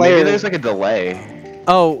let Maybe players? there's like a delay.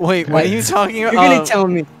 Oh wait, what are What? you talking You're about? gonna tell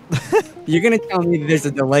me. You're gonna tell me there's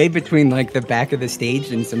a delay between like the back of the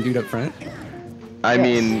stage and some dude up front? I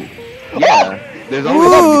mean, yeah. There's always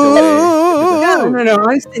gonna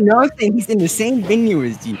be No. I'm saying he's in the same venue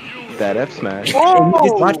as you. delay. That F smash. And you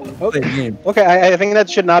just watch him play the game. Okay, I think that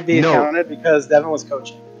should not be No. counted because Devin was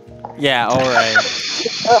coaching. Yeah, alright.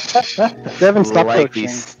 Devin, stop Likely coaching.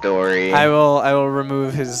 story. I will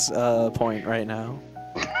remove his point right now.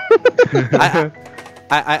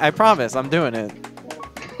 I promise, I'm doing it.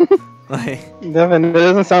 Like Devin, it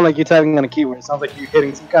doesn't sound like you're typing on a keyboard. It sounds like you're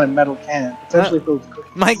hitting some kind of metal can. Potentially filled with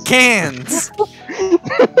cookies. my cans.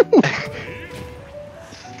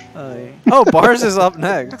 Oh, Bars is up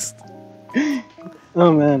next.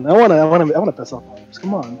 Oh man, I wanna piss off Bars.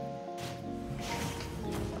 Come on.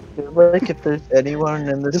 Like if there's anyone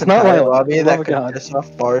in this It's not entire Lila. lobby For the love that of could God. piss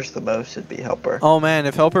off Bars the most, it'd be HelpR. Oh man,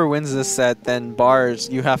 if HelpR wins this set, then Bars,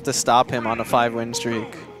 you have to stop him on a 5-win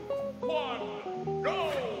streak.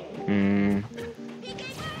 Mm,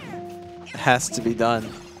 It has to be done.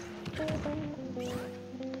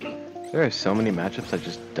 there are so many matchups I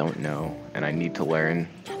just don't know, and I need to learn.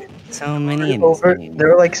 So many in this game. There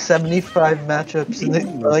are like 75 matchups in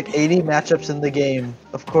the, or like 80 matchups in the game.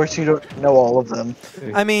 Of course, you don't know all of them.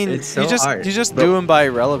 I mean, It's so you just hard. do them by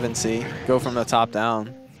relevancy. Go from the top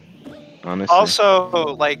down. Honestly. Also,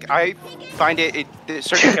 like I find that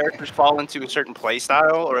certain characters fall into a certain play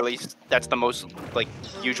style, or at least that's the most like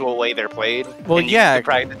usual way they're played. Well, and you yeah, can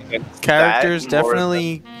practice against Characters that more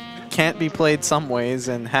definitely can't be played some ways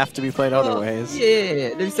and have to be played other ways.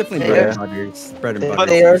 Yeah, there's definitely Yeah. bread and If butter.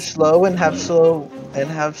 they are slow and have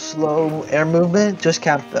slow air movement, just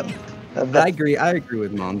camp them. But I agree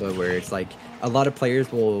with Mamba where it's like a lot of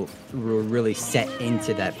players will really set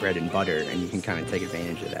into that bread and butter, and you can kind of take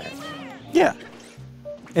advantage of that. Yeah.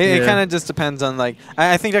 It Yeah. kind of just depends on like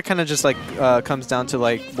I think that kind of just like comes down to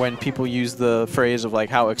like when people use the phrase of like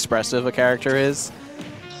how expressive a character is.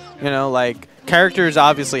 You know, like characters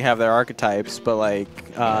obviously have their archetypes, but like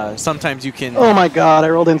sometimes you can Oh my god, I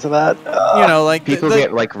rolled into that. you know like People the-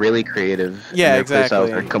 get like really creative. and Yeah, their play styles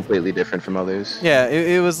exactly. are completely different from others. Yeah,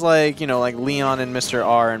 it was like, you know, like Leon and Mr.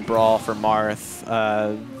 R and Brawl for Marth,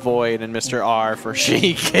 Void and Mr. R for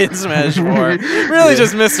Sheik in Smash 4. Really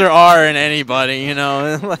just Mr. R and anybody, you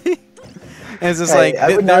know? Like, and it's just Hey, like,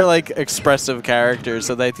 I would they're not- like expressive characters,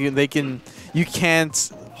 so they can, you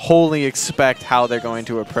can't wholly expect how they're going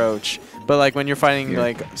to approach. But like when you're fighting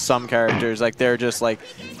like some characters, like they're just like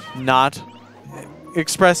not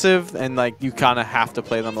expressive and like you kind of have to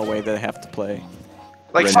play them the way they have to play.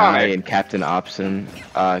 like Renai Sonic. and Captain Opson,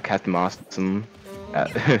 Captain Awesome,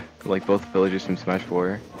 like both villagers from Smash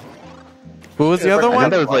 4. Who was the Yeah, other I think one?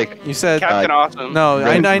 that was like You said Captain Awesome. no.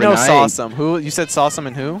 I know Renai. Sawsome. Who you said Sawsome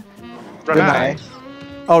and who? Renai.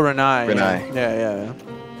 Oh, Renai. Renai. Yeah.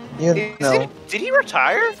 You know, Did he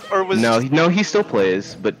retire or was no, he still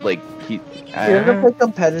plays, but like he. he never played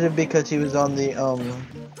competitive because he was on the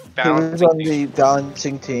He was on the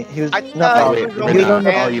balancing team. He was I not thought Oh he balancing, wait, was he was on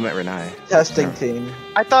only Renai. Oh, the you meant Renai. testing team.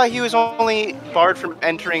 I thought he was only barred from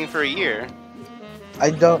entering for a year.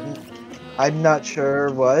 I'm not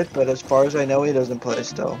sure what, but as far as I know, he doesn't play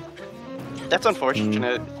still. That's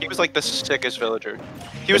unfortunate. He was like the sickest villager.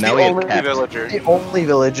 He was the now we have only Capt. villager. The only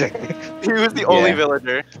villager. He was the only Yeah.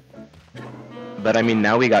 villager. But I mean,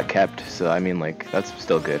 now we got kept, so I mean, like that's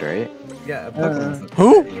still good, right? Yeah, Pokemon's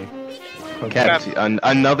Who? Kept,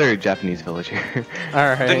 another Japanese villager.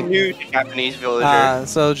 All The right. new Japanese villager.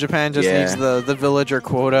 So Japan just Yeah. needs the villager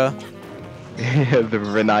quota. The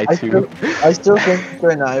Renai I 2. still think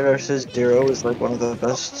Renai versus Diro is like one of the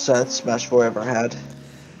best sets Smash 4 ever had.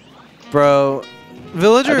 Bro,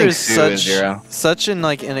 Villager I think is Sue is zero. such an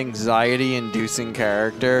like an anxiety-inducing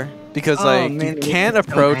character because Oh, like man, you it can't makes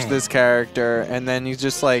me so approach mad. this character and then he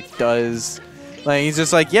just like does, like he's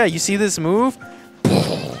just like, yeah, you see this move,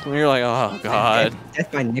 and you're like, oh god.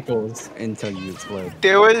 Death by nickels until you explode.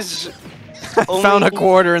 There was. I found a only-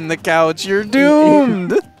 quarter in the couch. You're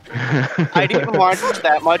doomed. I didn't watch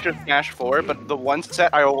that much of Smash 4, but the one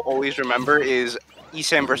set I will always remember is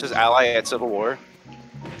Esam versus Ally at Civil War.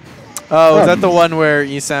 Oh, is that the one where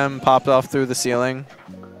Esam popped off through the ceiling?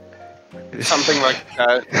 Something like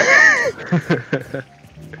that.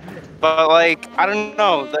 But like, I don't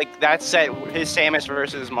know, like that set, his Samus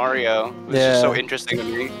versus Mario was just so Yeah. interesting to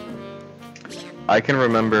me. I can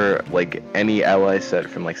remember like any ally set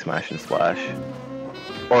from like Smash and Splash.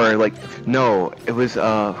 Or like no, it was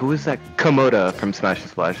who was that? Komoda from Smash and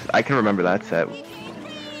Splash. I can remember that set.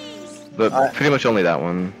 But pretty much only that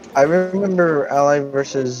one. I remember Ally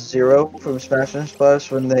versus Zero from Smash and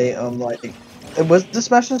Splash when they like it was the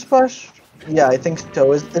Smash and Splash. Yeah, I think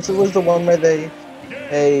so. This was the one where they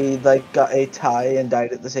like got a tie and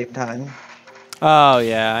died at the same time. Oh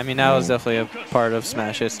yeah, I mean that was definitely a part of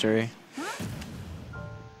Smash history.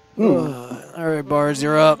 All right, Bars,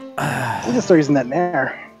 you're up. I just start using that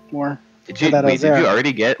Nair more. Did you That wait, was did you there.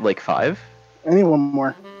 already get like 5? I need one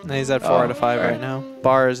more. He's at 4 Oh, out of 5 alright. right now.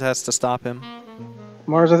 Bars has to stop him.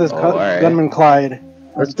 Mars with his alright. gunman Clyde.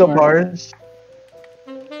 Are still bars?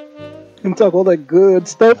 Can talk all that good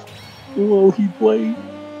stuff while he plays.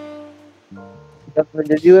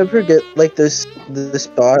 Did you ever get like this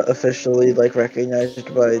bot officially like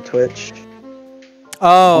recognized by Twitch?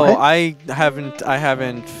 Oh, What? I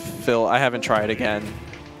haven't tried again.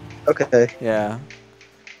 Okay. Yeah.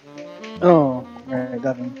 Oh, right,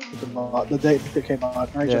 Devin. The bot. The HelpR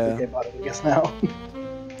bot. Or Yeah. HelpR bot, I guess now.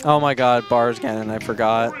 Oh my god, Bars again, I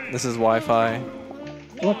forgot. This is Wi-Fi.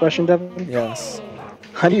 One question, Devin. Yes.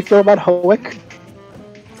 How do you feel about Ho3K?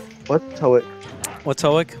 What's Hoek? What's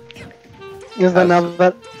Hoek? Is that now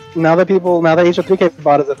that Ho3K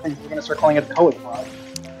bot is a thing, we're gonna start calling it Ho3K bot.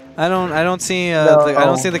 I don't see I No.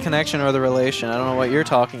 don't see the connection or the relation. I don't know what you're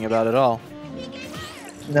talking about at all.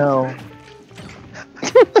 No.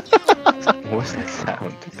 What's that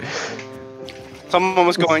sound? Someone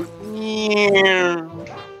was going.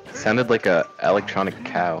 Sounded like a electronic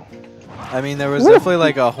cow. I mean, there was definitely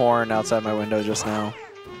like a horn outside my window just now.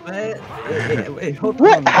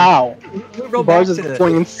 What? How? Bars is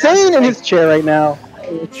going insane in his chair right now.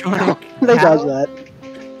 They dodge that.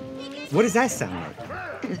 What does that sound like?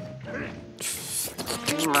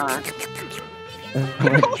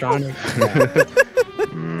 Electronic.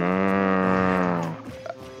 Mm.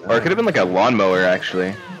 Or it could have been like a lawnmower,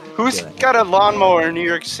 actually. Who's got a lawnmower in New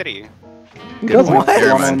York City? He Good doesn't point, have a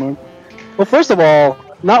Chairman. lawnmower. Well, first of all,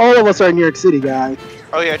 not all of us are in New York City, guys.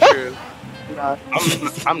 Oh yeah, true. Not.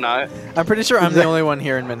 I'm not. I'm pretty sure I'm the only one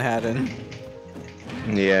here in Manhattan.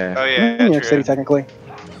 Yeah. Oh I'm yeah, in New York true. City, technically.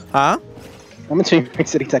 Huh? I'm in New York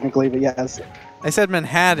City, technically, but yes. I said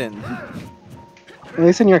Manhattan. At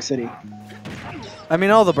least in New York City. I mean,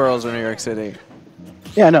 all the boroughs are New York City.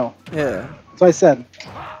 Yeah, I know. Yeah. That's what I said.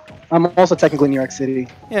 I'm also technically New York City.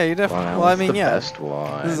 Yeah, you definitely. Wow, Well, I what's mean, the yeah. best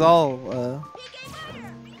one? This is all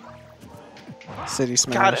City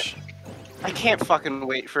Smash I can't fucking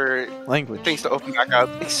wait for language. things to open back up.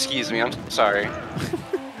 Excuse me, I'm sorry.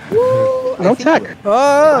 No tech.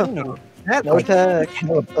 Oh! No tech.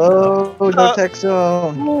 Oh, no tech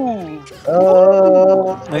zone. Ooh.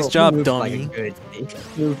 Oh. Nice job, Moved dummy.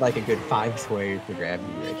 Moved like a good 5 squares to grab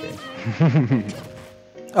you right there.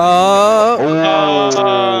 Oh!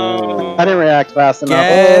 Oh. I didn't react fast enough.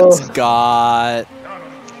 Gets got.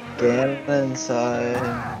 Ganon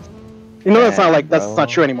side. You know that's not like that's bro. not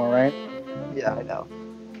true anymore, right? Yeah, I know.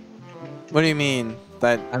 What do you mean?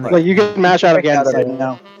 That? I'm Like you can mash out again Out of side it.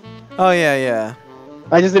 now. Oh yeah, yeah.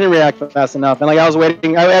 I just didn't react fast enough, and like I was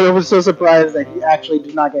waiting. I was so surprised that he actually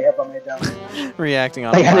did not get hit by my down. Reacting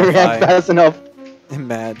on Like I didn't react Wi-Fi. fast enough.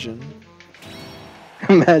 Imagine.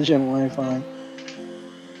 Imagine Wi-Fi.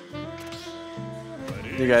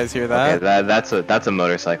 You guys hear Okay, that? that's a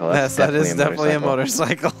motorcycle. Yes, That's that is definitely a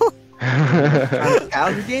motorcycle.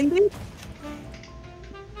 Cows again, dude?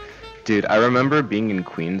 Dude, I remember being in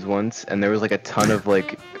Queens once, and there was like a ton of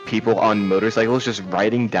like people on motorcycles just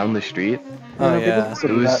riding down the street. Oh, You know, people yeah. still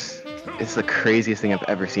It do that. was, it's the craziest thing I've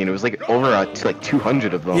ever seen. It was like over like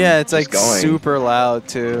 200 of them. Yeah, it's just like going. super loud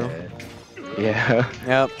too. Yeah.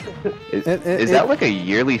 Yep. Is that like a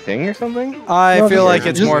yearly thing or something? I No, feel just- like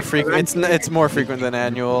it's just- more frequent. It's more frequent than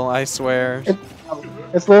annual. I swear.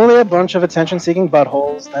 It's literally a bunch of attention-seeking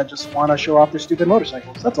buttholes that just want to show off their stupid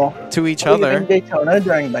motorcycles. That's all. To each Are you other. in Daytona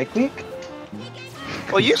during Bike Week?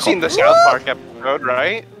 Well, you've seen the South Park episode,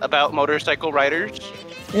 right? About motorcycle riders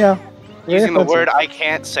Yeah. using the word I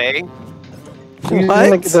can't say. Using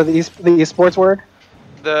What? the esports word.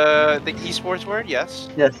 The esports word, yes.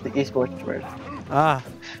 Yes, the esports word. Ah.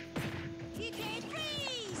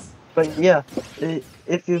 But yeah,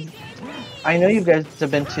 if you've, I know you guys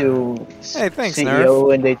have been to Hey, thanks,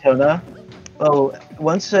 CEO in Daytona. Well,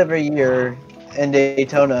 once every year in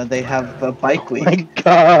Daytona, they have a bike week. My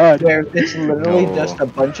God. Where it's literally No. just a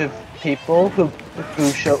bunch of people who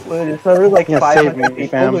show. It's literally like Yeah, save 500 me, people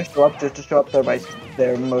fam. who show up just to show up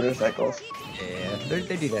their motorcycles. Yeah, they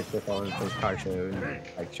do that with all of those car shows,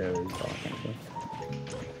 bike shows, all that kind of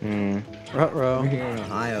stuff. Hmm. Over Ruh-roh. here in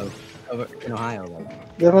Ohio,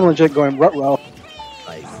 like They've been legit going rut-row.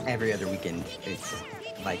 like every other weekend, it's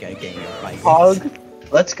like a game of bike. Hog,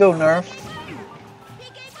 let's go Nerf.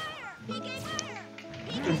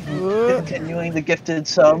 Continuing the gifted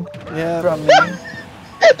sub Yeah. from me.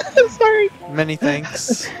 I'm sorry. Many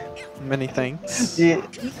thanks. Many thanks. Yeah.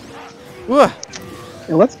 Whoa.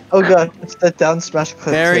 Yeah, let's Oh god, it's that down smash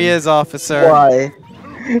clip. There he thing. is, officer. Why?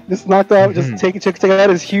 just knocked out. Just take out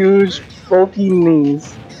his huge, bulky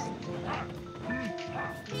knees.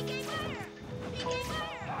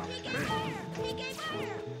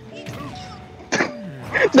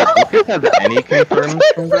 Do you have any confirmed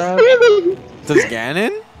from Grab? Does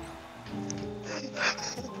Ganon?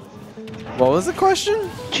 What was the question?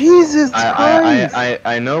 Jesus Christ!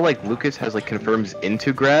 I know like Lucas has like confirms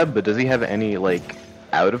into Grab, but does he have any like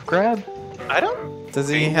out of Grab? I don't. Does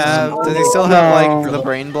he have? Does he still have like No. the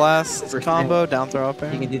brain blast combo down throw up You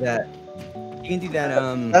air? can do that. You can do that.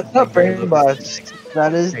 That's not like, brain look- blast.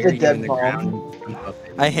 That is bury the you dead in the bomb. ground, jump up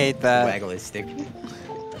and I hate that. Waggle his stick.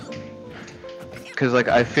 Because like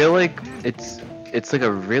I feel like it's like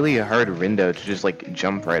a really hard window to just like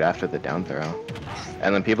jump right after the down throw,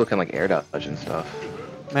 and then people can like air dodge and stuff.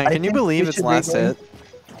 Man, I can you think believe we it's should last make hit?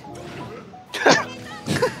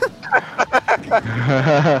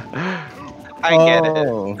 I get it.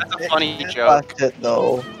 Oh. That's a funny It's joke. last hit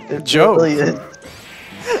though. It Joke. really is.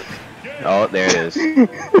 Oh, there it is.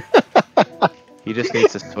 He just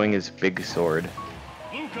needs to swing his big sword.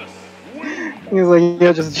 He's like,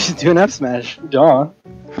 yeah, just do an F smash, Duh.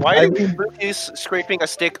 Why is Lucas scraping a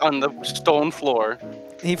stick on the stone floor?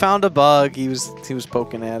 He found a bug. He was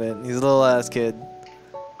poking at it. He's a little ass kid.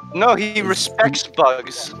 No, he respects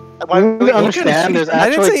bugs. I Why don't understand. There's I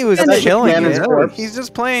didn't say he was actually killing Ganon's it. corpse. He's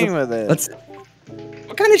just playing with it.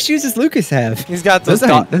 What kind of shoes does Lucas have? He's got those. Those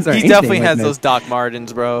aren't- those aren't He definitely anything has like those Doc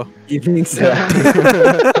Martens, bro. You think so?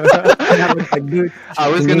 I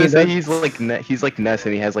was To gonna me, say that's- he's like Ness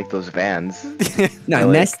and he has like those Vans. No, Like-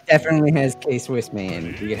 Ness definitely has K-Swiss,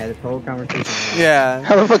 man. We had a whole conversation. Yeah.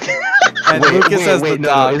 How the fuck? And Lucas has the no,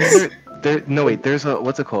 dogs. no, wait, there's a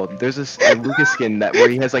what's it called? There's a Lucas skin that where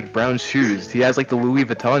he has like brown shoes. He has like the Louis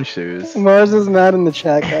Vuitton shoes. Mars is mad in the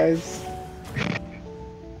chat, guys.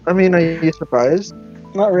 I mean, are you surprised?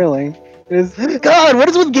 Not really. It is. God, what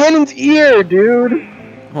is with Ganon's ear, dude?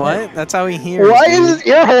 What? That's how he hears. Why dude. is his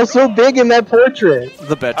ear hole so big in that portrait?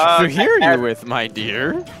 The better to hear you with, my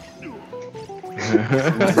dear.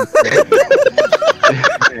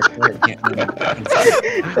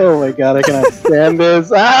 Oh my god, I cannot stand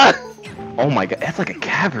this. Ah! Oh my god, that's like a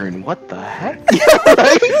cavern. What the heck?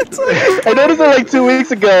 I noticed it like 2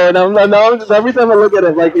 weeks ago, and now I'm just every time I look at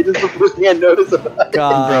it, like it just the first thing I notice about it.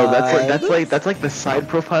 God. Bro, that's like the side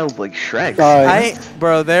profile of like Shrek.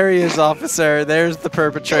 Bro, there he is, officer. There's the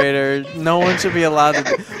perpetrator. No one should be allowed to.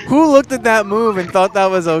 Who looked at that move and thought that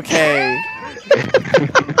was okay?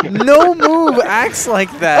 No move acts like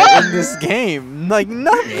that in this game. Like It's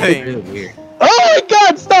nothing. really weird. Oh my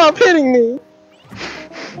god, stop hitting me!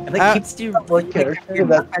 It, like keeps you like character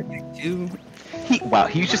that- too. Wow,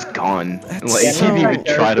 he's just gone. That's Like he so- didn't even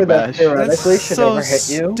try to bash. Theoretically That's should so never hit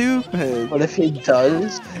you. stupid. But if he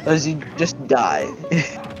does he just die?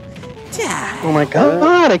 Oh my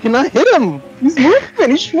god, I cannot hit him! He's moving,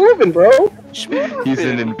 he's moving, bro! He's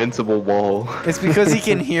an invincible wall. It's because he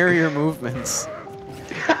can hear your movements.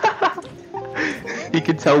 He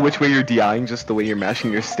can tell which way you're DIing just the way you're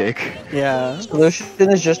mashing your stick. Yeah. Solution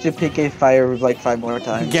is just to PK fire like 5 more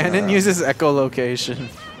times. Ganon uses echolocation.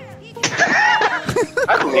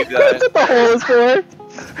 I believe That's that. what the hole is for.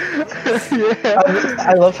 Yeah.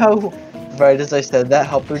 I love how, right as I said that,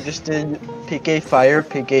 HelpR just did PK fire,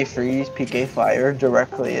 PK freeze, PK fire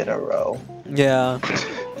directly in a row. Yeah.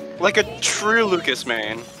 Like a true Lucas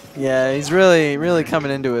man. Yeah, he's really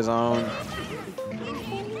coming into his own.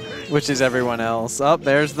 Which is everyone else. Oh,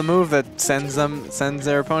 there's the move that sends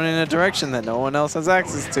their opponent in a direction that no one else has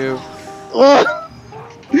access to.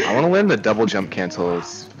 I want to learn the double jump cancel.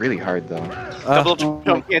 It's really hard though. Double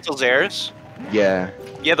jump cancels airs. Yeah.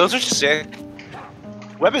 Yeah, those are sick.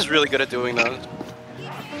 Web is really good at doing those.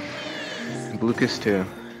 Lucas too.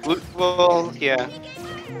 Well, yeah.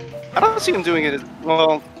 I don't see him doing it.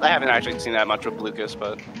 Well, I haven't actually seen that much with Lucas,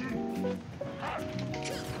 but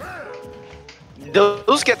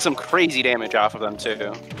those get some crazy damage off of them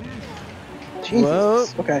too. Jesus. Whoa.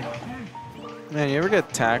 Okay. Man, you ever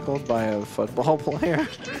get tackled by a football player?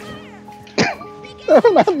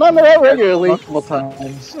 not that regularly. Multiple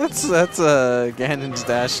times. That's a Ganon's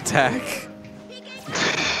dash attack.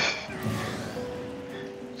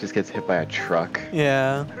 Just gets hit by a truck.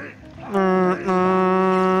 Yeah.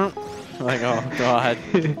 Like, oh god.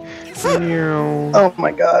 Oh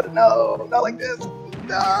my god, no, not like this.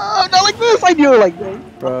 No, not like this. I do it like this.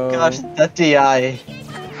 Bro. Gosh, that DI.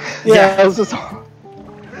 Yeah, it was just.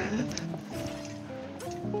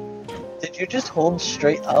 Did you just hold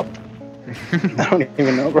straight up? I don't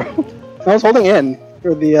even know, bro. I was holding in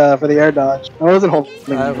for the air dodge. I wasn't holding.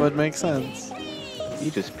 That in. would make sense. You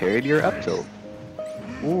just parried your up tilt.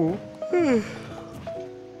 Ooh.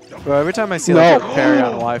 Bro, every time I see like a parry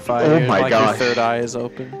on Wi-Fi, Oh you're, my like gosh. your third eye is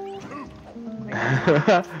open.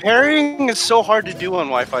 Parrying is so hard to do on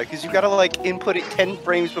Wi-Fi because you gotta like input it 10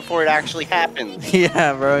 frames before it actually happens.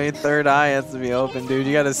 Yeah, bro, your third eye has to be open, dude.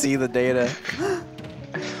 You gotta see the data.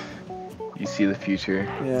 You see the future.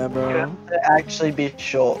 Yeah, You bro. have to actually be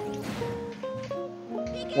short.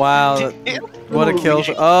 Wow, what a kill!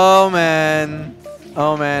 Oh man,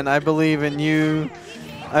 oh man, I believe in you.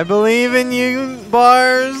 I believe in you,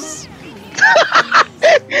 Bars.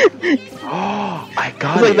 Oh, I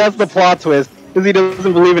got It's like it. that's the plot twist, because he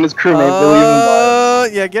doesn't believe in his crewmate. Believes in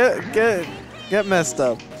Bart. Yeah, get messed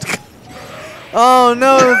up. Oh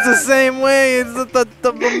no, it's the same way. It's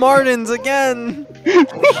the Martins again.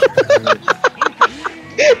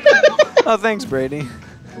 Oh, thanks, Brady.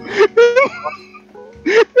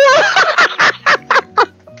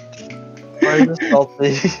 Or just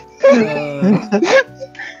salty.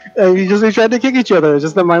 We tried to kick each other. It's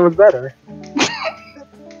just that mine was better.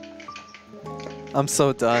 I'm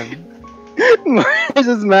so done. Mine is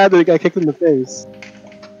just mad that he got kicked in the face.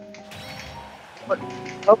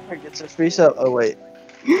 HelpR gets a free sub. Oh wait.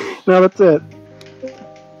 No, that's it.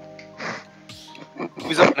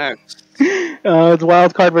 Who's up next? It's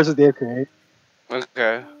wild card versus Dave Create.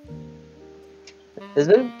 Okay. Is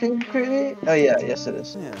it Pink Create? Oh yeah, yes it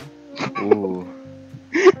is. Yeah. Ooh.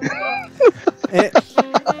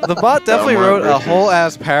 The bot definitely Belmont wrote a versus- whole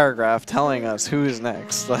ass paragraph telling us who's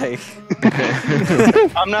next. Like,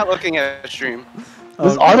 I'm not looking at a stream.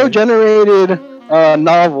 This okay. auto-generated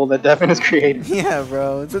novel that Devin has created Yeah,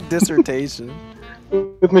 bro, it's a dissertation.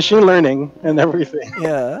 with machine learning and everything.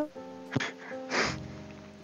 Yeah.